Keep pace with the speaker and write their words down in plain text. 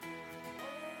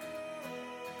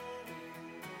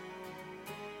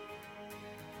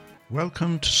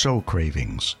Welcome to Soul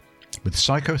Cravings with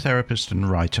psychotherapist and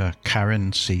writer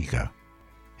Karen Seeger.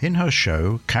 In her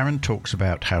show, Karen talks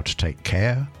about how to take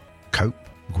care, cope,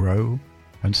 grow,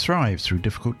 and thrive through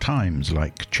difficult times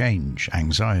like change,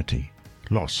 anxiety,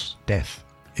 loss, death,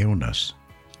 illness,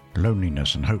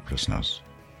 loneliness, and hopelessness.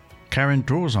 Karen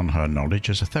draws on her knowledge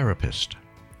as a therapist,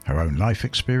 her own life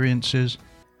experiences,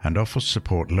 and offers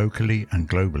support locally and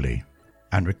globally,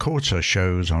 and records her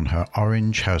shows on her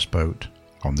orange houseboat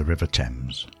on the River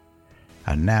Thames.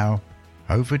 And now,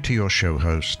 over to your show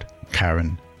host,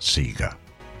 Karen Seeger.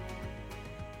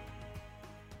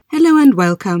 Hello and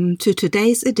welcome to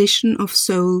today's edition of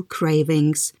Soul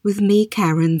Cravings with me,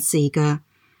 Karen Seeger.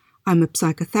 I'm a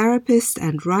psychotherapist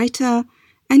and writer,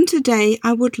 and today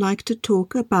I would like to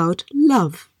talk about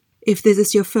love. If this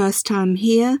is your first time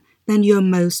here, then you're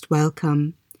most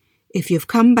welcome. If you've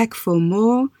come back for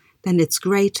more, then it's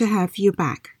great to have you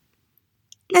back.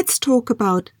 Let's talk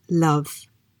about love.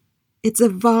 It's a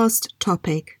vast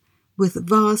topic with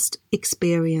vast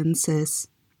experiences.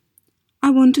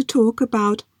 I want to talk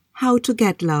about how to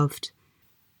get loved,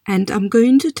 and I'm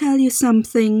going to tell you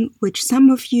something which some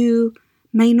of you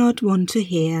may not want to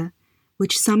hear,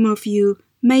 which some of you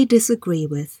may disagree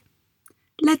with.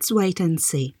 Let's wait and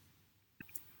see.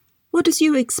 What is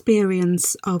your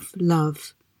experience of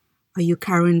love? Are you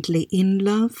currently in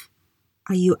love?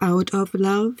 Are you out of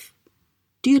love?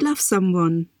 Do you love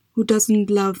someone who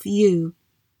doesn't love you?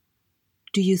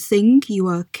 Do you think you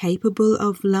are capable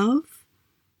of love?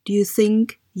 Do you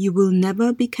think you will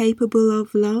never be capable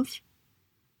of love?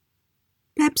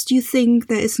 Perhaps you think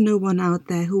there is no one out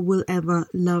there who will ever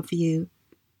love you.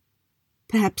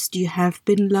 Perhaps you have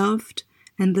been loved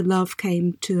and the love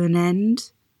came to an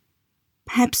end.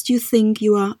 Perhaps you think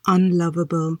you are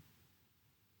unlovable.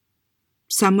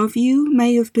 Some of you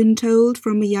may have been told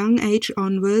from a young age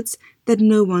onwards that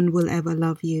no one will ever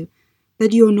love you,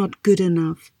 that you're not good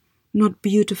enough, not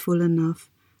beautiful enough,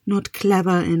 not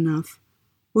clever enough,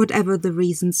 whatever the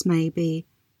reasons may be,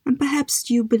 and perhaps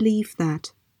you believe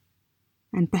that.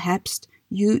 And perhaps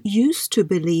you used to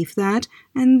believe that,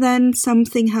 and then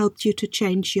something helped you to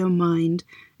change your mind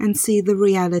and see the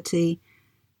reality.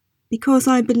 Because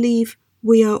I believe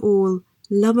we are all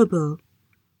lovable.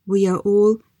 We are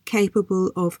all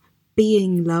capable of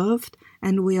being loved,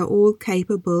 and we are all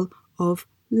capable of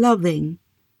loving.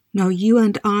 Now, you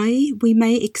and I, we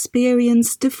may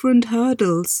experience different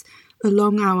hurdles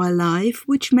along our life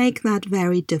which make that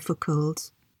very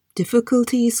difficult.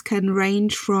 Difficulties can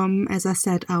range from, as I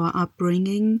said, our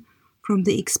upbringing, from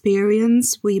the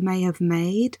experience we may have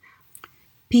made.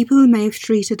 People may have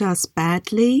treated us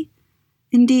badly.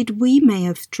 Indeed, we may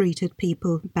have treated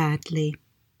people badly.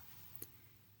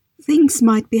 Things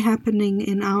might be happening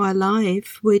in our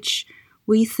life which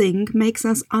we think makes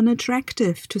us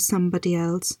unattractive to somebody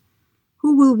else.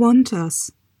 Who will want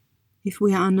us if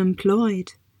we are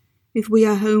unemployed, if we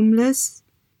are homeless,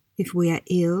 if we are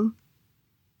ill,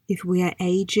 if we are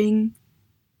aging,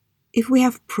 if we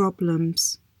have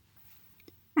problems?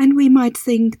 And we might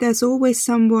think there's always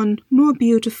someone more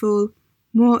beautiful,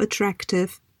 more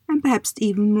attractive, and perhaps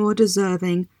even more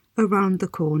deserving around the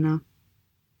corner.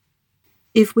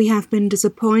 If we have been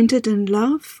disappointed in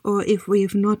love, or if we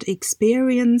have not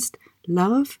experienced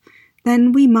love,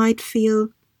 then we might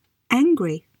feel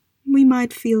angry, we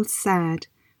might feel sad,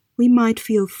 we might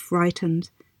feel frightened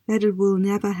that it will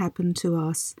never happen to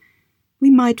us. We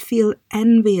might feel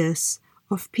envious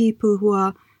of people who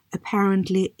are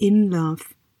apparently in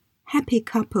love, happy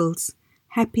couples,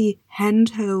 happy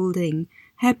hand-holding,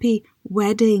 happy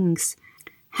weddings,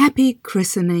 happy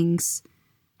christenings,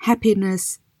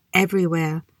 happiness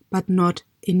everywhere, but not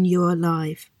in your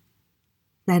life.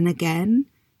 Then again,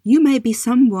 you may be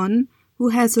someone who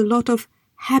has a lot of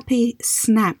happy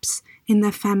snaps in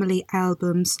their family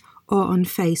albums or on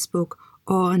Facebook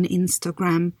or on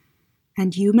Instagram,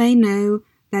 and you may know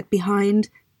that behind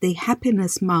the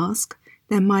happiness mask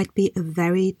there might be a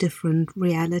very different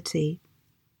reality.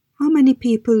 How many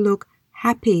people look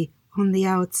happy on the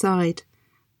outside,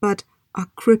 but are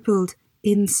crippled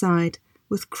inside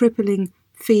with crippling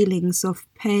feelings of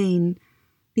pain,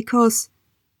 because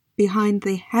behind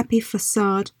the happy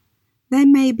facade there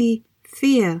may be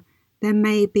fear, there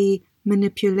may be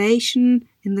manipulation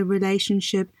in the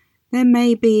relationship, there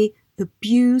may be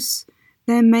abuse,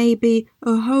 there may be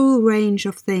a whole range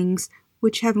of things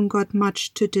which haven't got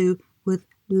much to do with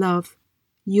love.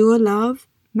 Your love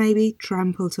may be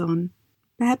trampled on.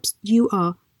 Perhaps you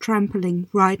are trampling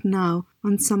right now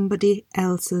on somebody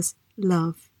else's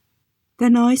love.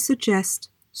 Then I suggest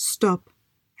stop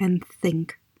and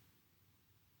think.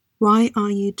 Why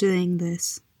are you doing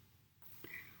this?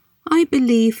 I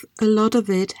believe a lot of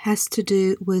it has to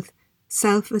do with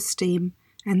self-esteem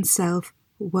and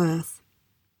self-worth.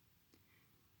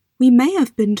 We may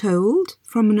have been told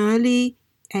from an early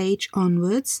age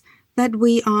onwards that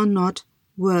we are not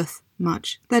worth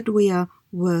much, that we are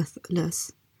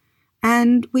worthless.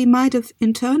 And we might have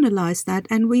internalized that,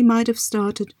 and we might have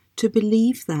started to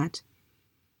believe that.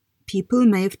 People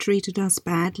may have treated us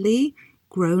badly,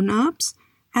 grown-ups,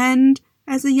 and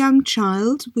as a young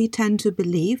child we tend to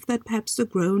believe that perhaps the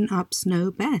grown-ups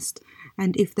know best,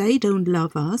 and if they don't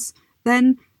love us,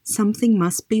 then something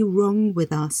must be wrong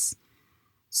with us.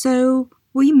 So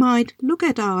we might look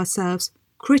at ourselves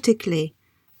critically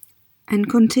and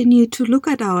continue to look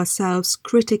at ourselves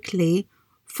critically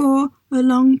for a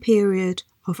long period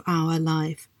of our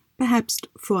life, perhaps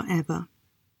forever.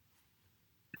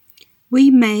 We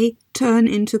may turn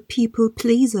into people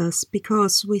pleasers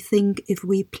because we think if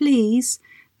we please,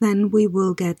 then we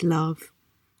will get love.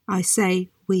 I say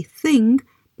we think,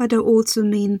 but I also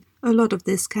mean a lot of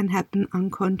this can happen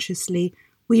unconsciously.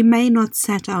 We may not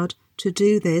set out to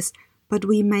do this, but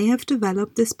we may have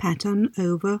developed this pattern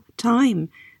over time.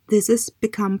 This has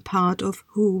become part of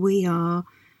who we are.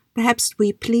 Perhaps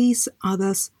we please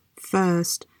others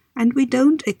first, and we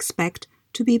don't expect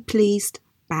to be pleased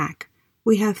back.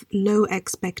 We have low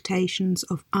expectations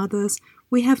of others.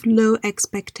 We have low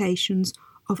expectations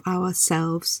of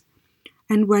ourselves.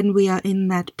 And when we are in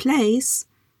that place,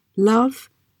 love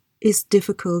is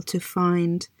difficult to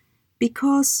find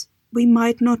because we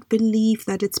might not believe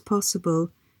that it's possible.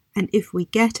 And if we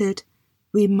get it,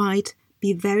 we might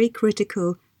be very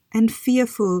critical and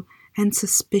fearful and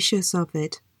suspicious of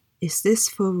it. Is this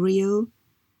for real?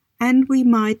 And we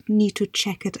might need to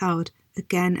check it out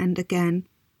again and again.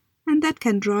 And that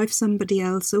can drive somebody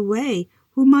else away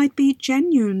who might be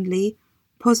genuinely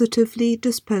positively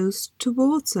disposed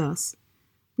towards us.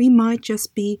 We might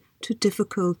just be too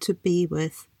difficult to be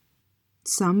with.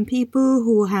 Some people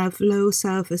who have low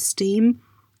self-esteem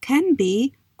can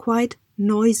be quite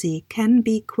noisy, can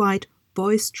be quite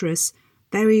boisterous,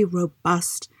 very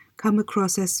robust, come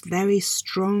across as very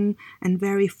strong and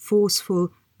very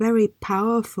forceful, very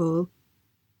powerful.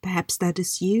 Perhaps that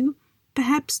is you.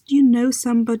 Perhaps you know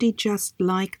somebody just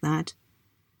like that.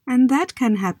 And that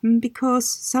can happen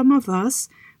because some of us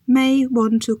may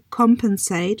want to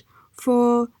compensate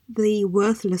for the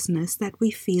worthlessness that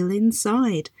we feel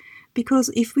inside.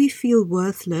 Because if we feel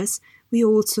worthless, we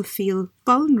also feel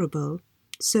vulnerable.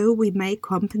 So we may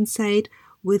compensate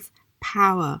with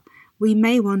power. We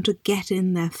may want to get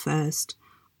in there first.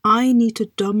 I need to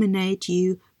dominate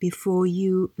you before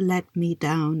you let me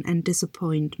down and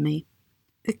disappoint me.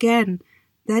 Again,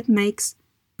 that makes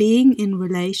being in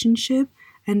relationship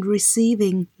and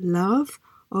receiving love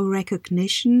or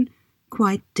recognition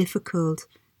quite difficult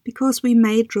because we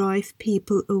may drive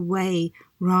people away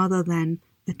rather than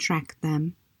attract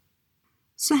them.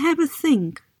 So have a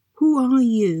think. Who are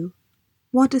you?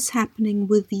 What is happening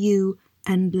with you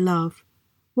and love?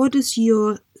 What is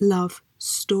your love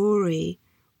story?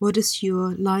 What is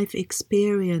your life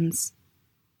experience?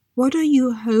 What are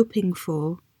you hoping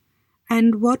for?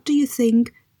 And what do you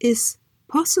think is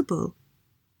possible?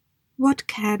 What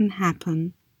can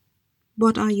happen?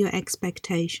 What are your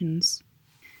expectations?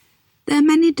 There are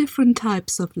many different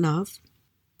types of love.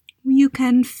 You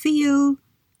can feel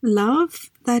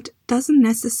love that doesn't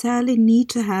necessarily need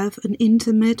to have an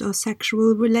intimate or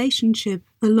sexual relationship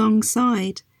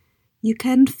alongside. You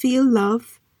can feel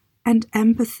love and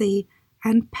empathy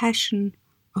and passion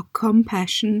or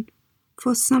compassion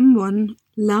for someone.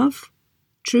 Love,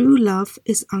 true love,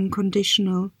 is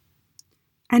unconditional.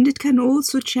 And it can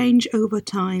also change over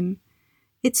time.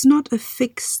 It's not a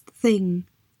fixed thing.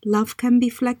 Love can be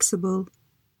flexible.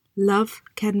 Love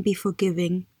can be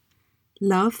forgiving.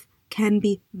 Love can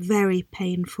be very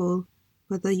painful,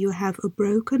 whether you have a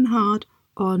broken heart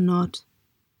or not.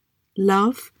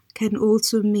 Love can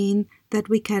also mean that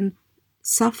we can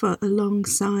suffer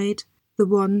alongside the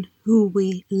one who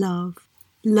we love.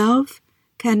 Love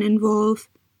can involve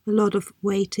a lot of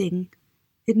waiting.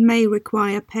 It may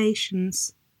require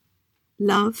patience.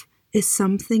 Love is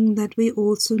something that we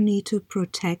also need to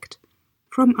protect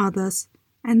from others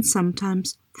and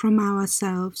sometimes from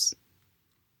ourselves.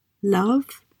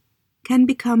 Love can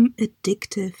become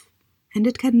addictive and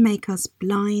it can make us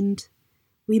blind.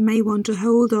 We may want to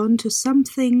hold on to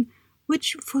something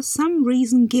which for some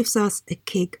reason gives us a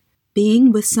kick.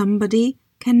 Being with somebody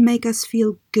can make us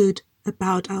feel good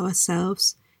about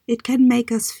ourselves. It can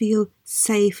make us feel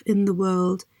safe in the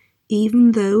world,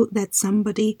 even though that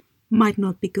somebody might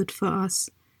not be good for us,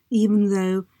 even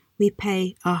though we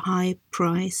pay a high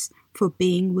price for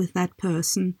being with that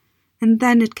person. And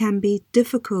then it can be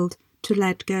difficult to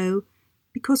let go,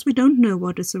 because we don't know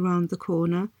what is around the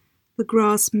corner. The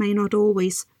grass may not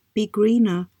always be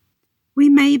greener. We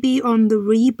may be on the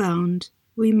rebound.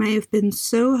 We may have been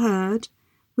so hurt.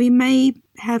 We may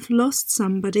have lost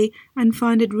somebody and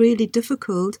find it really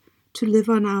difficult to live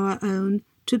on our own,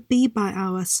 to be by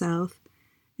ourselves.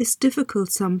 It's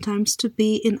difficult sometimes to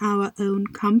be in our own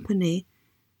company.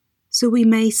 So we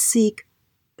may seek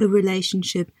a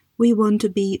relationship. We want to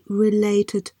be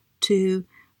related to.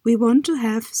 We want to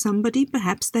have somebody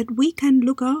perhaps that we can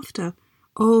look after,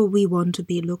 or we want to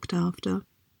be looked after.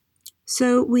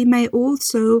 So we may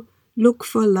also look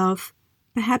for love,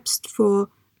 perhaps for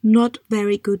not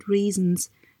very good reasons,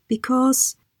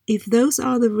 because if those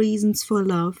are the reasons for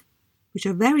love, which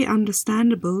are very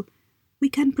understandable, we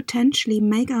can potentially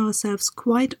make ourselves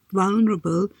quite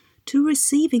vulnerable to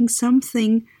receiving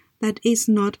something that is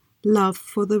not love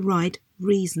for the right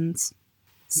reasons.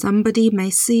 Somebody may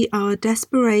see our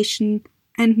desperation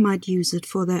and might use it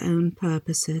for their own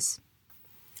purposes.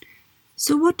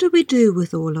 So what do we do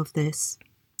with all of this?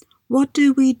 What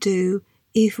do we do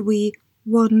if we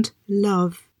want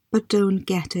love but don't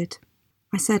get it?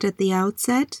 I said at the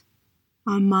outset,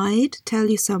 I might tell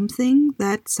you something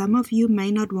that some of you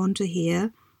may not want to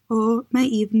hear or may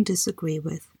even disagree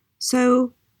with.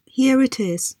 So here it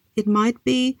is. It might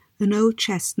be an old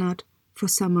chestnut for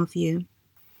some of you.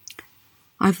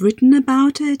 I've written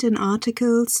about it in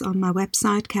articles on my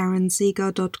website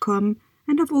KarenSieger.com,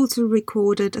 and I've also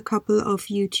recorded a couple of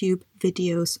YouTube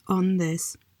videos on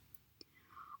this.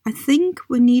 I think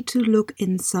we need to look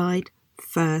inside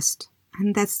first,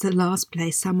 and that's the last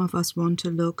place some of us want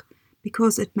to look,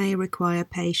 because it may require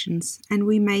patience and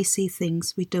we may see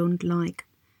things we don't like.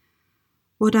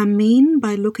 What I mean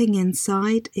by looking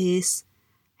inside is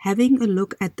having a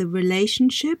look at the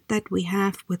relationship that we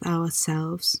have with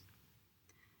ourselves,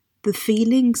 the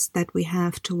feelings that we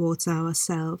have towards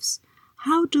ourselves.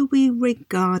 How do we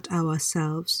regard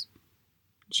ourselves?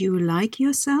 Do you like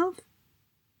yourself?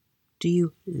 Do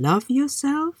you love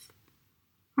yourself?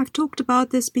 I've talked about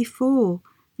this before.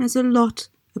 There's a lot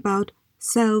about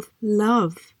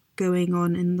self-love going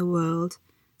on in the world,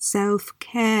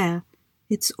 self-care.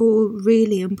 It's all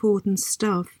really important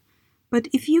stuff. But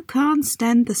if you can't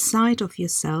stand the sight of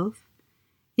yourself,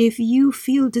 if you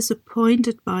feel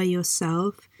disappointed by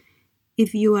yourself,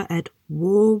 if you are at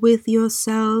war with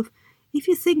yourself, if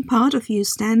you think part of you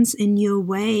stands in your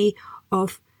way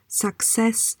of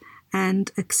success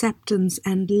and acceptance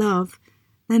and love,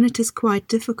 then it is quite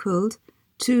difficult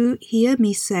to hear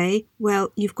me say,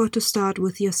 well, you've got to start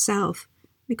with yourself,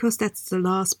 because that's the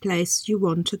last place you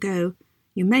want to go.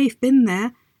 You may have been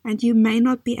there, and you may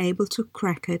not be able to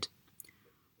crack it.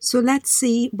 So let's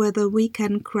see whether we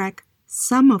can crack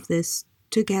some of this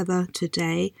together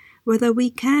today, whether we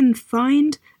can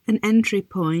find an entry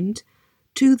point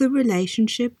to the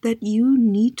relationship that you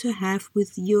need to have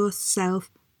with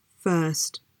yourself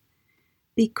first.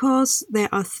 Because there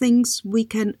are things we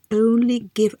can only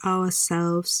give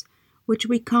ourselves, which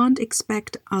we can't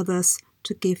expect others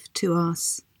to give to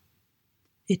us.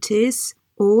 It is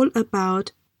all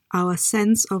about our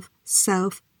sense of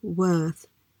self-worth.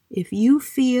 If you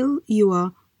feel you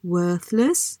are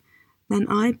worthless, then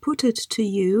I put it to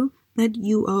you that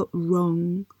you are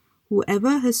wrong.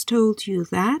 Whoever has told you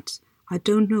that, I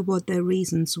don't know what their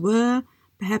reasons were.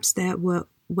 Perhaps they were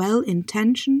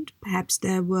well-intentioned. Perhaps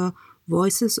there were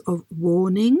voices of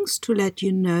warnings to let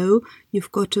you know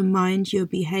you've got to mind your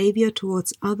behavior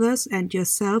towards others and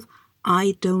yourself.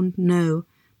 I don't know.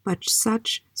 But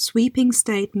such sweeping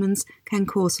statements can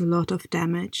cause a lot of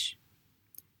damage.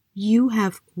 You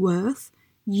have worth.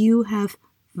 You have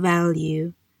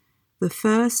value. The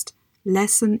first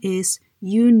lesson is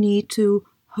you need to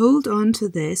hold on to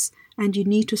this, and you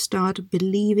need to start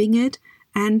believing it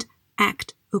and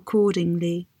act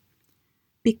accordingly.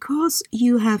 Because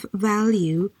you have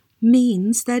value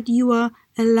means that you are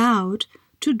allowed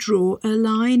to draw a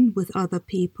line with other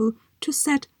people, to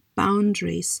set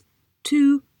boundaries,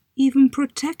 to even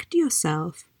protect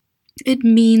yourself. It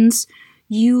means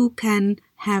you can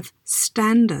have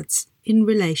standards in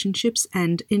relationships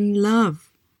and in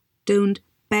love. Don't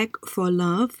beg for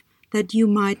love that you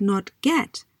might not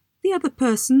get. The other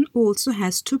person also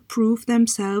has to prove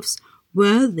themselves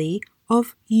worthy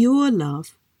of your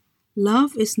love.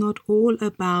 Love is not all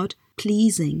about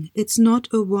pleasing. It's not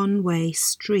a one-way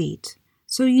street.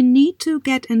 So you need to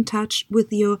get in touch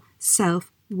with your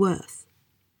self-worth.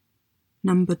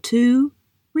 Number 2,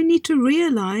 we need to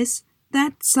realize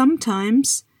that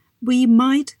sometimes we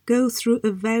might go through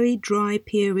a very dry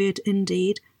period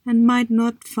indeed and might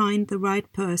not find the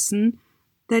right person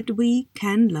that we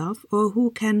can love or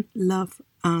who can love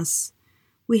us.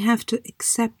 we have to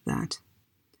accept that.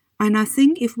 And I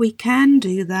think if we can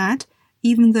do that,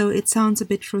 even though it sounds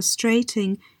a bit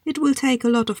frustrating, it will take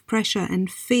a lot of pressure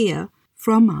and fear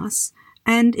from us,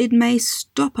 and it may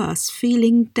stop us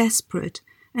feeling desperate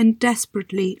and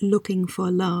desperately looking for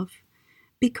love.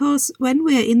 Because when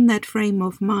we are in that frame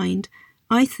of mind,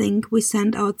 I think we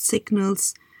send out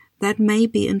signals that may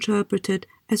be interpreted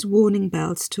as warning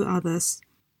bells to others.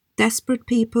 Desperate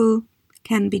people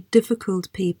can be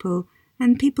difficult people,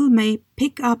 and people may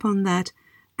pick up on that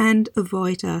and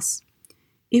avoid us.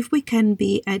 If we can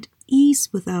be at ease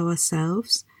with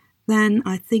ourselves, then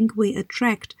I think we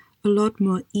attract a lot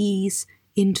more ease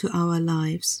into our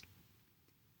lives.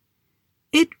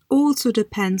 It also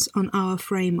depends on our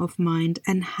frame of mind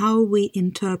and how we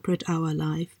interpret our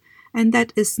life. And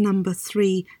that is number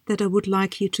 3 that I would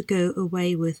like you to go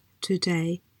away with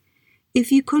today.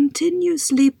 If you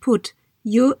continuously put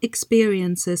your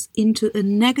experiences into a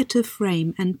negative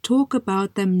frame and talk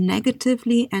about them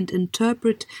negatively and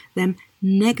interpret them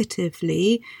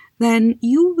negatively, then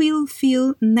you will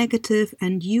feel negative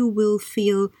and you will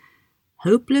feel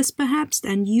hopeless perhaps,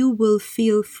 and you will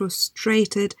feel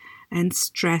frustrated and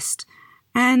stressed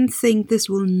and think this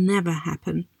will never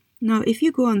happen. Now, if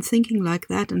you go on thinking like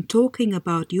that and talking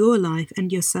about your life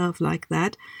and yourself like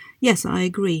that, yes, I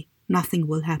agree, nothing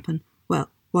will happen. Well,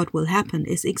 what will happen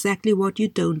is exactly what you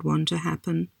don't want to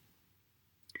happen.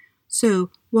 So,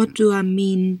 what do I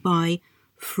mean by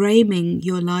framing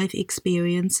your life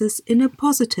experiences in a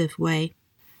positive way?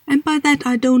 And by that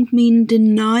I don't mean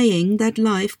denying that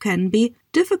life can be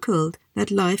difficult,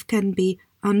 that life can be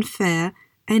unfair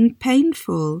and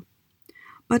painful.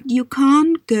 But you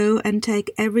can't go and take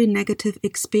every negative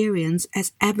experience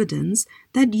as evidence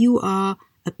that you are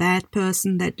a bad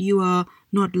person, that you are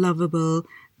not lovable,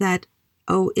 that,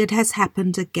 oh, it has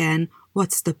happened again,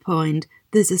 what's the point,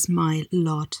 this is my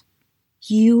lot.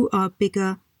 You are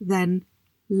bigger than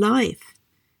life.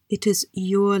 It is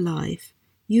your life.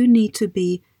 You need to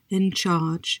be in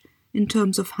charge in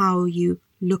terms of how you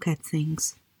look at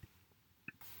things.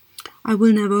 I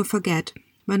will never forget,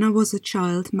 when I was a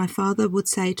child, my father would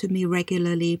say to me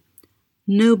regularly,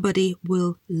 "Nobody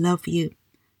will love you.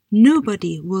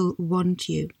 Nobody will want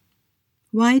you."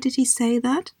 Why did he say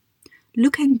that?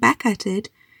 Looking back at it,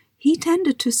 he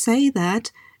tended to say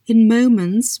that in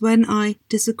moments when I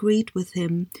disagreed with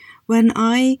him, when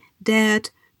I dared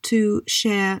to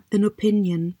share an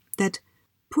opinion that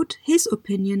put his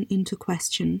opinion into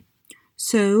question.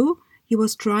 So he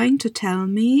was trying to tell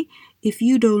me, if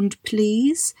you don't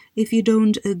please, if you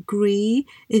don't agree,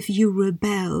 if you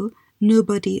rebel,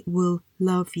 nobody will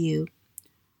love you.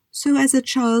 So as a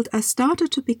child, I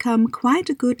started to become quite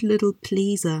a good little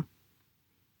pleaser.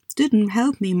 Didn't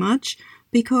help me much,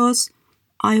 because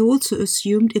I also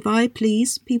assumed if I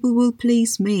please, people will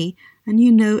please me, and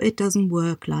you know it doesn't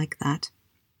work like that.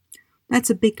 That's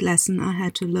a big lesson I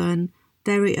had to learn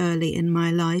very early in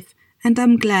my life, and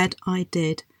I'm glad I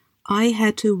did. I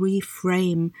had to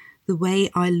reframe the way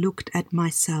I looked at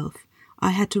myself. I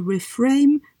had to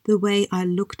reframe the way I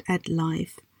looked at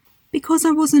life. Because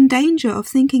I was in danger of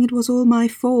thinking it was all my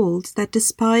fault, that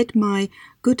despite my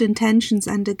good intentions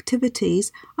and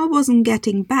activities, I wasn't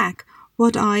getting back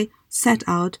what I set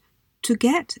out to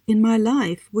get in my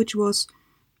life, which was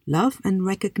love and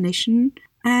recognition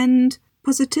and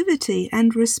positivity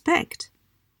and respect.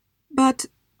 But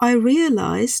I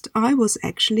realized I was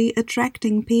actually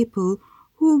attracting people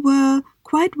who were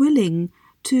quite willing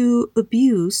to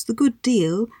abuse the good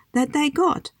deal that they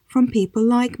got from people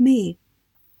like me.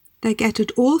 They get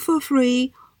it all for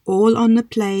free, all on a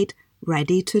plate,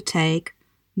 ready to take.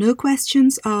 No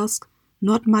questions asked,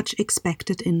 not much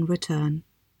expected in return.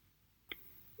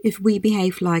 If we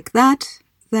behave like that,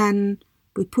 then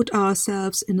we put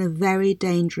ourselves in a very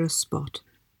dangerous spot.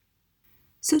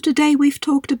 So today we've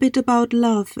talked a bit about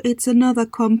love. It's another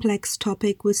complex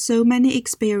topic with so many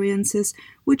experiences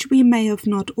which we may have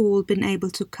not all been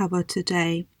able to cover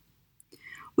today.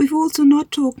 We've also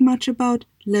not talked much about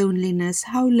loneliness,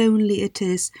 how lonely it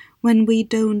is when we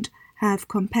don't have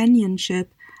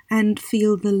companionship and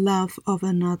feel the love of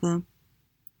another.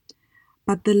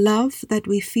 But the love that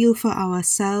we feel for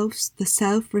ourselves, the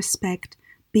self-respect,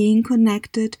 being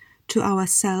connected to our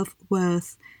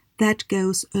self-worth, that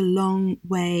goes a long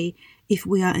way. If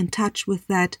we are in touch with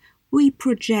that, we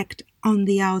project on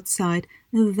the outside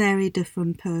a very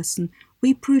different person.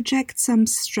 We project some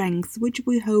strength which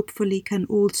we hopefully can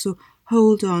also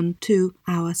hold on to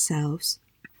ourselves.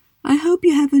 I hope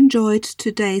you have enjoyed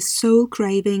today's Soul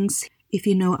Cravings. If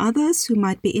you know others who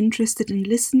might be interested in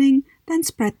listening, then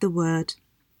spread the word.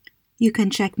 You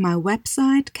can check my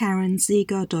website,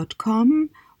 karensieger.com,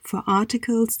 for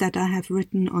articles that I have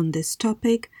written on this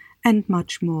topic and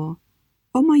much more,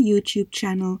 or my YouTube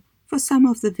channel for some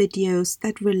of the videos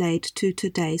that relate to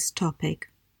today's topic.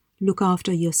 Look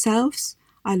after yourselves.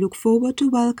 I look forward to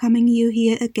welcoming you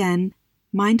here again.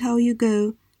 Mind how you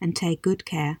go and take good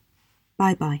care.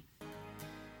 Bye-bye.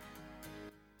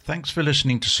 Thanks for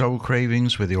listening to Soul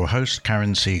Cravings with your host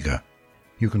Karen Seeger.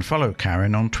 You can follow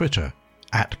Karen on Twitter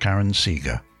 @Karen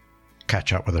Seeger.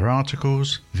 Catch up with her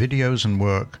articles, videos and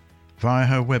work via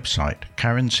her website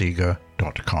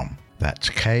karenseeger.com. That's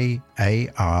KARINSIEGER.